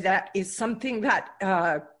that is something that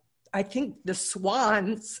I think the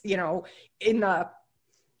swans, the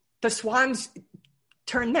swans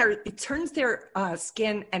turns their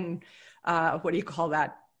skin and what do you call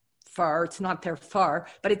that? Fur. It's not their fur,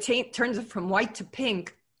 but it turns it from white to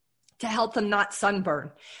pink to help them not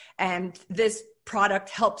sunburn. And this product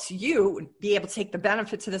helps you be able to take the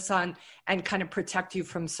benefits of the sun and kind of protect you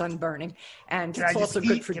from sunburning. And it's also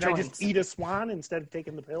good for joints. Can I just eat a swan instead of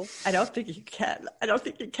taking the pill? I don't think you can.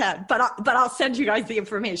 But I'll send you guys the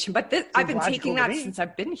information. But I've been taking that since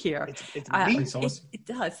I've been here.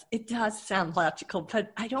 It does sound logical,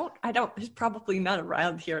 but I don't. It's probably not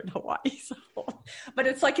around here in Hawaii. So But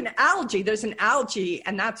it's like an algae. There's an algae,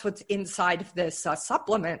 and that's what's inside of this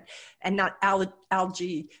supplement. And that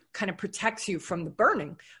algae kind of protects you from the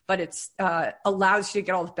burning, but it's allows you to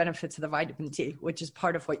get all the benefits of the vitamin D, which is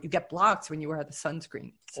part of what you get blocked when you wear the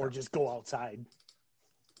sunscreen. So. Or just go outside.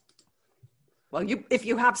 Well, if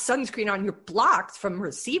you have sunscreen on, you're blocked from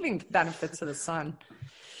receiving the benefits of the sun.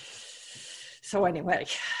 So anyway,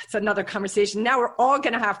 it's another conversation. Now we're all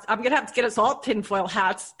going to I'm going to have to get us all tinfoil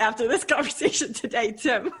hats after this conversation today,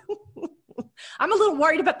 Tim. I'm a little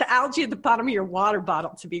worried about the algae at the bottom of your water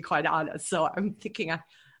bottle, to be quite honest. So I'm thinking,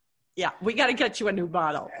 we got to get you a new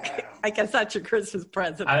bottle. I guess that's your Christmas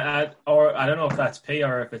present. Or I don't know if that's pee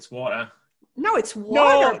or if it's water. No, it's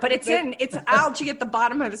water, but it's algae at the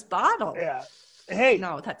bottom of his bottle. Yeah. Hey,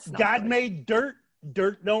 no, that's not God good. made dirt.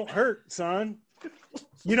 Dirt don't hurt, son.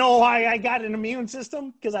 You know why I got an immune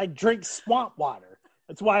system? Because I drink swamp water.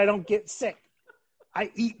 That's why I don't get sick.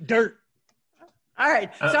 I eat dirt. All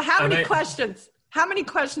right. So how many questions? How many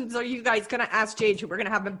questions are you guys going to ask JJ? We're going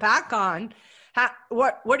to have him back on.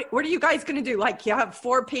 What are you guys going to do? Like, you have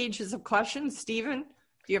 4 pages of questions, Stephen?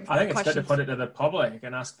 Do you have I think questions? it's good to put it to the public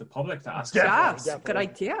and ask the public to ask. Yes, good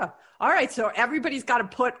idea. All right, so everybody's got to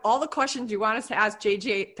put all the questions you want us to ask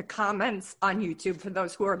JJ, the comments on YouTube. For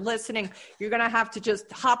those who are listening, you're going to have to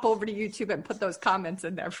just hop over to YouTube and put those comments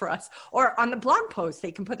in there for us. Or on the blog post,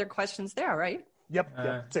 they can put their questions there, right? Yep,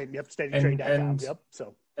 steadytrade.com. Yep.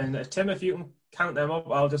 So, and Tim, if you can count them up,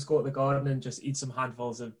 I'll just go to the garden and just eat some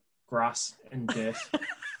handfuls of grass and dirt.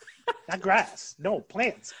 Not grass. No,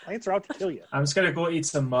 plants. Plants are out to kill you. I'm just going to go eat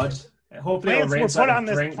some mud. Hopefully plants it'll rain so I can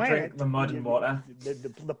drink the mud and water.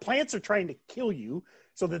 The plants are trying to kill you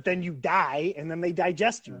so that then you die and then they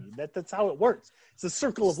digest you. That's how it works. It's a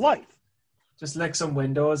circle of life. Just lick some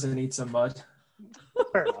windows and eat some mud.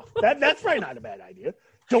 Fair enough. That's probably not a bad idea.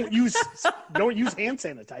 Don't use hand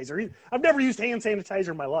sanitizer. I've never used hand sanitizer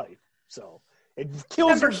in my life. So it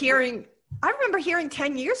kills I remember hearing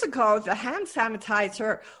 10 years ago the hand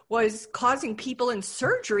sanitizer was causing people in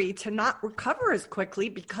surgery to not recover as quickly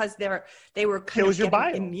because they were kind kills of your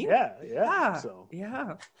bio. immune. Yeah.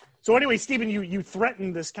 So anyway, Stephen, you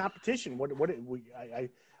threatened this competition.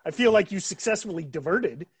 I feel like you successfully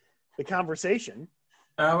diverted the conversation.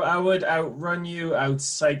 I would outrun you,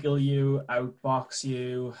 outcycle you, outbox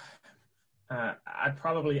you. I'd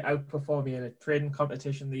probably outperform you in a trading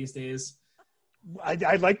competition these days.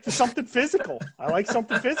 I like something physical. I like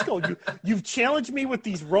something physical. You've challenged me with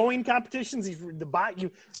these rowing competitions.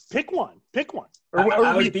 You pick one. Or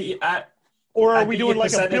are we doing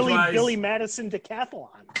like a Billy Madison decathlon?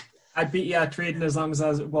 I'd beat you at trading as long as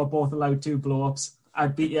we're both allowed 2 blow-ups.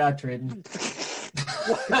 I'd beat you at trading.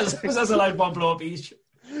 As long as I was allowed 1 blow-up each.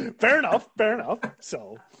 Fair enough.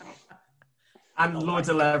 So. And loads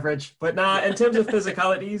of leverage. But in terms of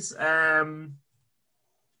physicalities,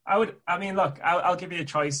 I'll give you a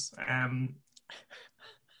choice.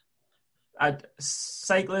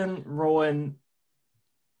 Cycling, rowing,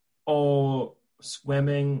 or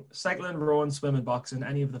swimming. Cycling, rowing, swimming, boxing,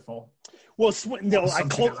 any of the 4. Well,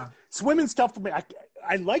 swimming stuff for me.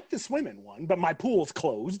 I like the swimming one, but my pool's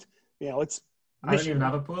closed. It's. I don't even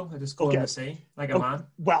have a pool. I just go in the sea like a man.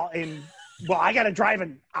 Well, I got to drive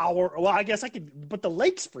an hour. Well, I guess I could, but the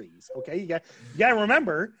lake's freeze. Okay, you got to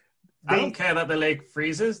remember. I don't care that the lake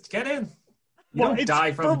freezes. Get in. You don't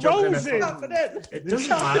die from jumping in. It doesn't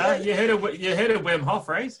matter. You hit a Wim Hof,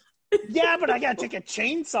 right? Yeah, but I got to take a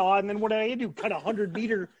chainsaw, and then what do I do? Cut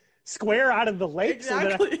 100-meter square out of the lake?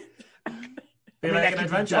 Exactly. Be like an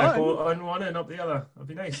adventure. Go on one and up the other. That'd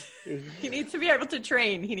be nice. He needs to be able to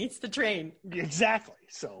train. He needs to train. Exactly.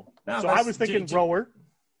 So I was thinking rower.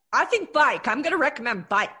 I think bike. I'm going to recommend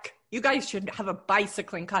bike. You guys should have a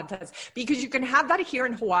bicycling contest because you can have that here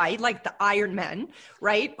in Hawaii, like the Ironmen,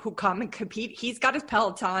 right, who come and compete. He's got his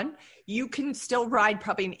Peloton. You can still ride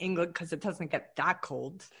probably in England because it doesn't get that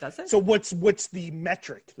cold, does it? So what's the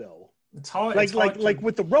metric, though? It's hard. Like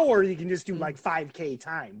with the rower, you can just do like 5K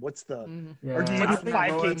time. What's the or do you do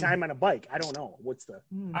 5K time on a bike? I don't know. What's the?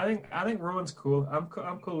 I think rowing's cool.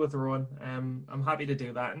 I'm cool with rowing. I'm happy to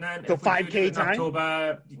do that. And then so 5K time.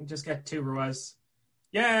 October, you can just get 2 rowers.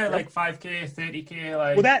 Yeah, like 5K, 30K.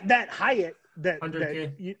 Like well, that Hyatt that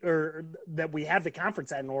 100K. that we have the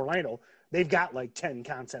conference at in Orlando, they've got like 10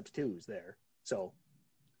 Concepts 2s there. So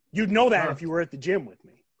you'd know that if you were at the gym with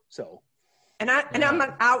me. So. And I'm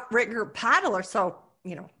an outrigger paddler, so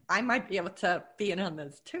I might be able to be in on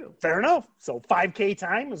this too. Fair enough. So 5K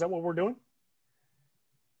time, is that what we're doing?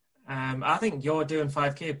 I think you're doing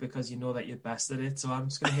 5K because you know that you're best at it. So I'm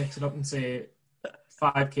just going to mix it up and say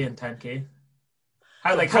 5K and 10K.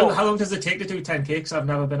 How long does it take to do 10K? Because I've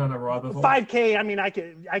never been on a raw before. 5K. I mean, I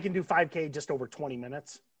can do 5K just over 20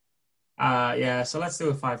 minutes. Yeah. So let's do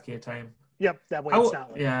a 5K time. Yep. That way it's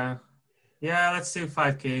not. Yeah. Yeah, let's do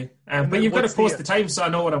 5K. But you've got to post the time so I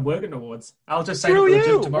know what I'm working towards. I'll just sign up for the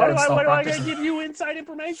gym tomorrow. Why do I got to give you inside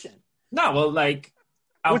information? No, well, like...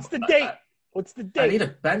 What's the date? What's the date? I need a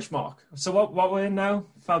benchmark. So what we're in now?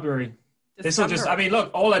 February. This will just... I mean, look,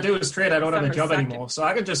 all I do is trade. I don't have a job anymore. So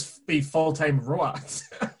I can just be full-time rower.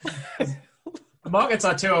 The markets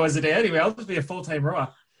are 2 hours a day anyway. I'll just be a full-time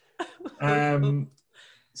rower.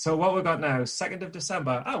 So what we've got now, 2nd of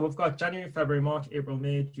December. Oh, we've got January, February, March, April,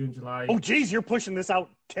 May, June, July. Oh, geez, you're pushing this out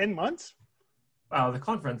 10 months? Wow, the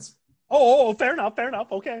conference. Oh, fair enough.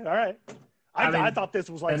 Okay, all right. I thought this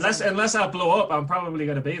was like... Unless I blow up, I'm probably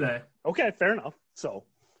going to be there. Okay, fair enough. So,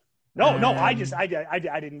 no, I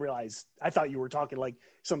didn't realize. I thought you were talking like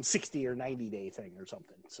some 60 or 90 day thing or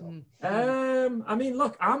something. So, I mean,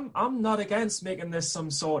 look, I'm not against making this some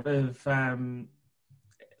sort of...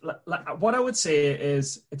 what I would say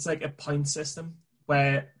is it's like a point system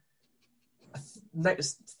where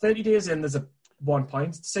 30 days in there's a 1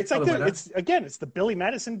 point. It's like it's the Billy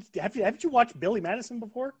Madison. Haven't you watched Billy Madison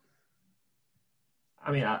before?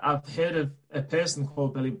 I mean, I've heard of a person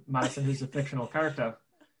called Billy Madison who's a fictional character,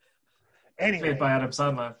 played by Adam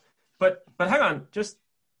Sandler. But hang on, just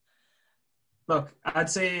look. I'd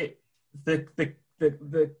say the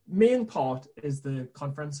main part is the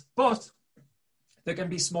conference, but there can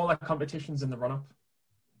be smaller competitions in the run-up.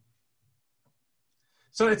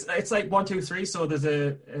 So it's like 1, 2, 3. So there's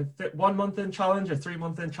a 1 month in challenge, a 3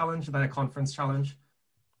 month in challenge, and then a conference challenge.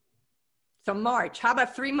 So March. How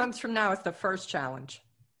about 3 months from now is the first challenge?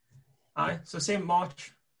 Aye. So same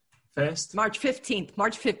March 1st. March 15th.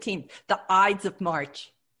 March 15th. The Ides of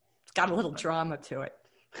March. It's got a little drama to it.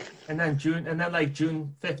 And then June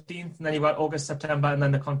 15th, and then you've got August, September, and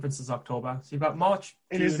then the conference is October. So you've got March.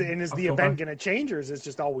 June, is the event going to change, or is it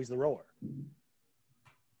just always the rower?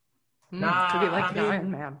 Could be like an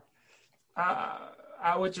Iron Man.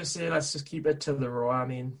 I would just say let's just keep it to the rower. I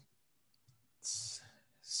mean,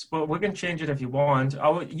 well, we can change it if you want.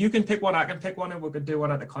 You can pick one, I can pick one, and we could do one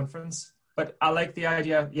at the conference. But I like the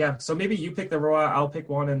idea. Yeah, so maybe you pick the rower, I'll pick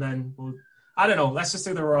one, and then I don't know. Let's just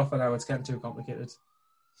do the rower for now. It's getting too complicated.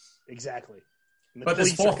 Exactly. But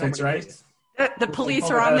there's forfeits, right? The police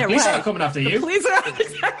are on their way. The police are coming after you. The police are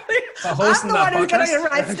exactly. I'm the one who's going to get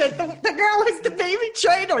arrested. The girl who's the baby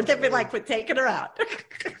trainer. They'd be like, we're taking her out.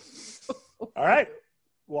 All right.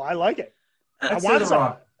 Well, I like it. I want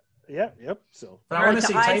some. Yeah, yep. So, but I want to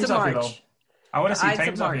see times of you, though. I want to see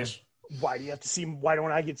times of you. Why do you have to see? Why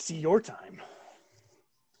don't I get to see your time?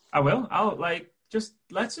 I will.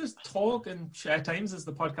 Let's just talk and share times as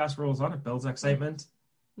the podcast rolls on. It builds excitement.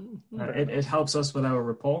 It helps us with our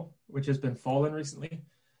rapport, which has been falling recently.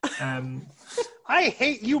 I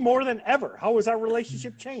hate you more than ever. How has our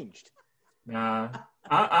relationship changed?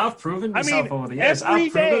 I've proven myself over the years.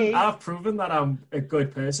 I've proven that I'm a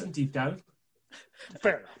good person deep down.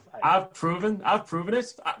 Fair enough. I've proven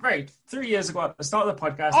it. Right, 3 years ago at the start of the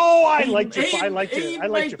podcast. Oh, I liked you. He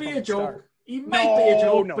might be a joke. He might be a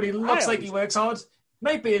joke, but he looks like he works hard.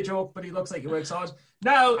 Might be a joke, but he looks like he works hard.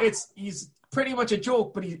 Now he's pretty much a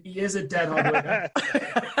joke, but he is a dead hard worker.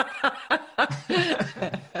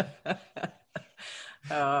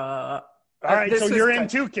 All right, so you're in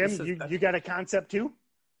too, Kim. You got a concept too?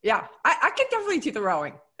 Yeah, I could definitely do the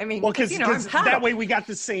rowing. I mean, because that way we got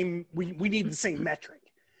the same. We need the same metric.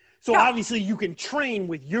 So obviously you can train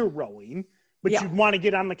with your rowing, but you'd want to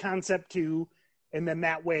get on the concept too, and then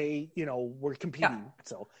that way we're competing.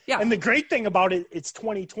 So and the great thing about it, it's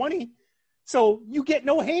 2020, so you get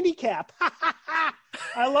no handicap.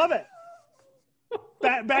 I love it.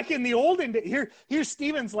 Back in the olden days, here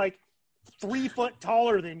Steven's like 3 foot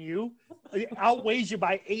taller than you, outweighs you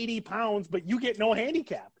by 80 pounds, but you get no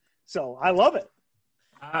handicap. So I love it.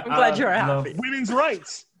 I'm glad you're happy. Women's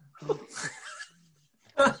rights.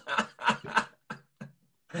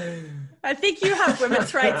 I think you have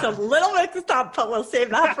women's rights a little mixed up, but we'll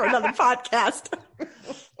save that for another podcast.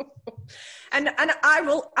 and I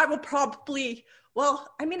will probably,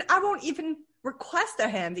 I won't even request a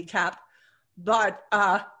handicap, but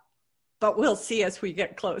we'll see as we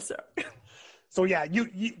get closer. So yeah, you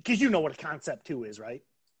because you know what a concept 2 is, right?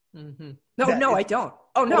 Mm-hmm. No, I don't.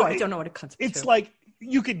 Oh no, I don't know what a concept 2 is. It's like,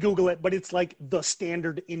 you could Google it, but it's like the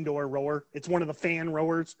standard indoor rower. It's one of the fan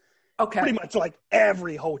rowers. Okay. Pretty much like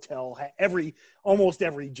every hotel, almost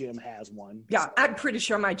every gym has one. Yeah, so. I'm pretty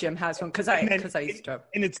sure my gym has one because I used to.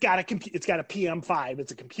 And it's got a PM5.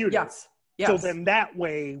 It's a computer. Yes. So then that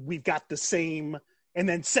way we've got the same and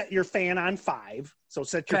then set your fan on 5. So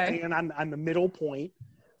set your fan on the middle point.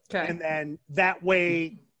 Okay. And then that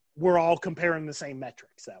way we're all comparing the same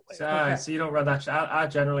metrics that way. So you don't run that. I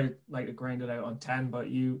generally like to grind it out on 10, but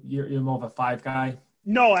you're more of a 5 guy.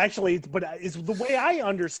 No, actually, but is the way I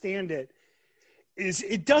understand it is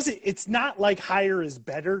it's not like higher is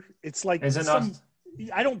better. It's like, is it not?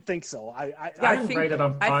 I don't think so. I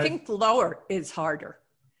think lower is harder.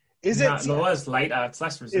 Is it? Lower is lighter. It's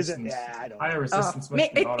less resistance. I don't know. Higher resistance.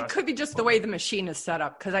 It could be just the way the machine is set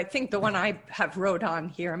up, because I think the one I have rode on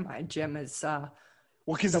here in my gym is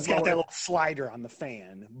because it's got that little slider on the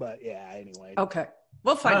fan. But anyway. Okay,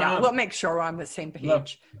 we'll find out. We'll make sure we're on the same page. Look,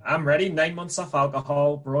 I'm ready. 9 months off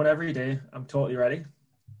alcohol, run every day. I'm totally ready.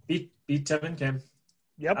 Beat Tim and Kim.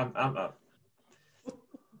 Yep. I'm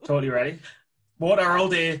totally ready. Water all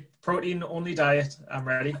day, protein only diet. I'm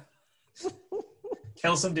ready.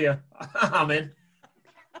 Kill some deer. I'm in.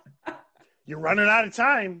 You're running out of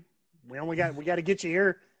time. We got to get you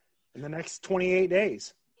here in the next 28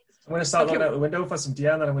 days. I'm going to start looking out the window for some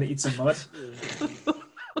deer, and then I'm going to eat some mud.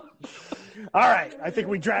 All right. I think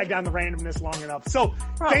we dragged on the randomness long enough. So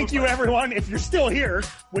thank you, everyone. If you're still here,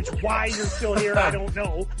 why you're still here, I don't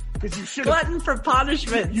know. Because you should glutton for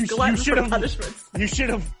punishment. You should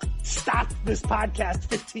have stopped this podcast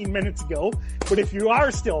 15 minutes ago. But if you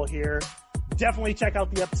are still here, definitely check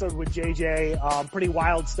out the episode with JJ. Pretty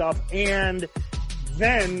wild stuff. And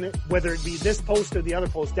then whether it be this post or the other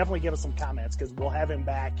post, definitely give us some comments, because we'll have him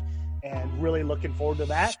back, and really looking forward to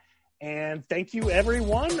that. And thank you,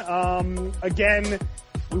 everyone. Again,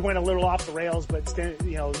 we went a little off the rails, but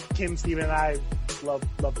Kim, Steven, and I love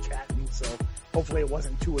chatting, so hopefully it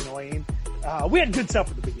wasn't too annoying. We had good stuff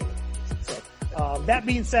at the beginning. So that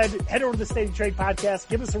being said, head over to the Steady Trade Podcast,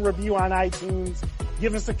 give us a review on iTunes,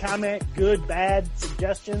 give us a comment, good, bad,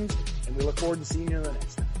 suggestions, and we look forward to seeing you in the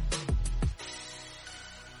next one.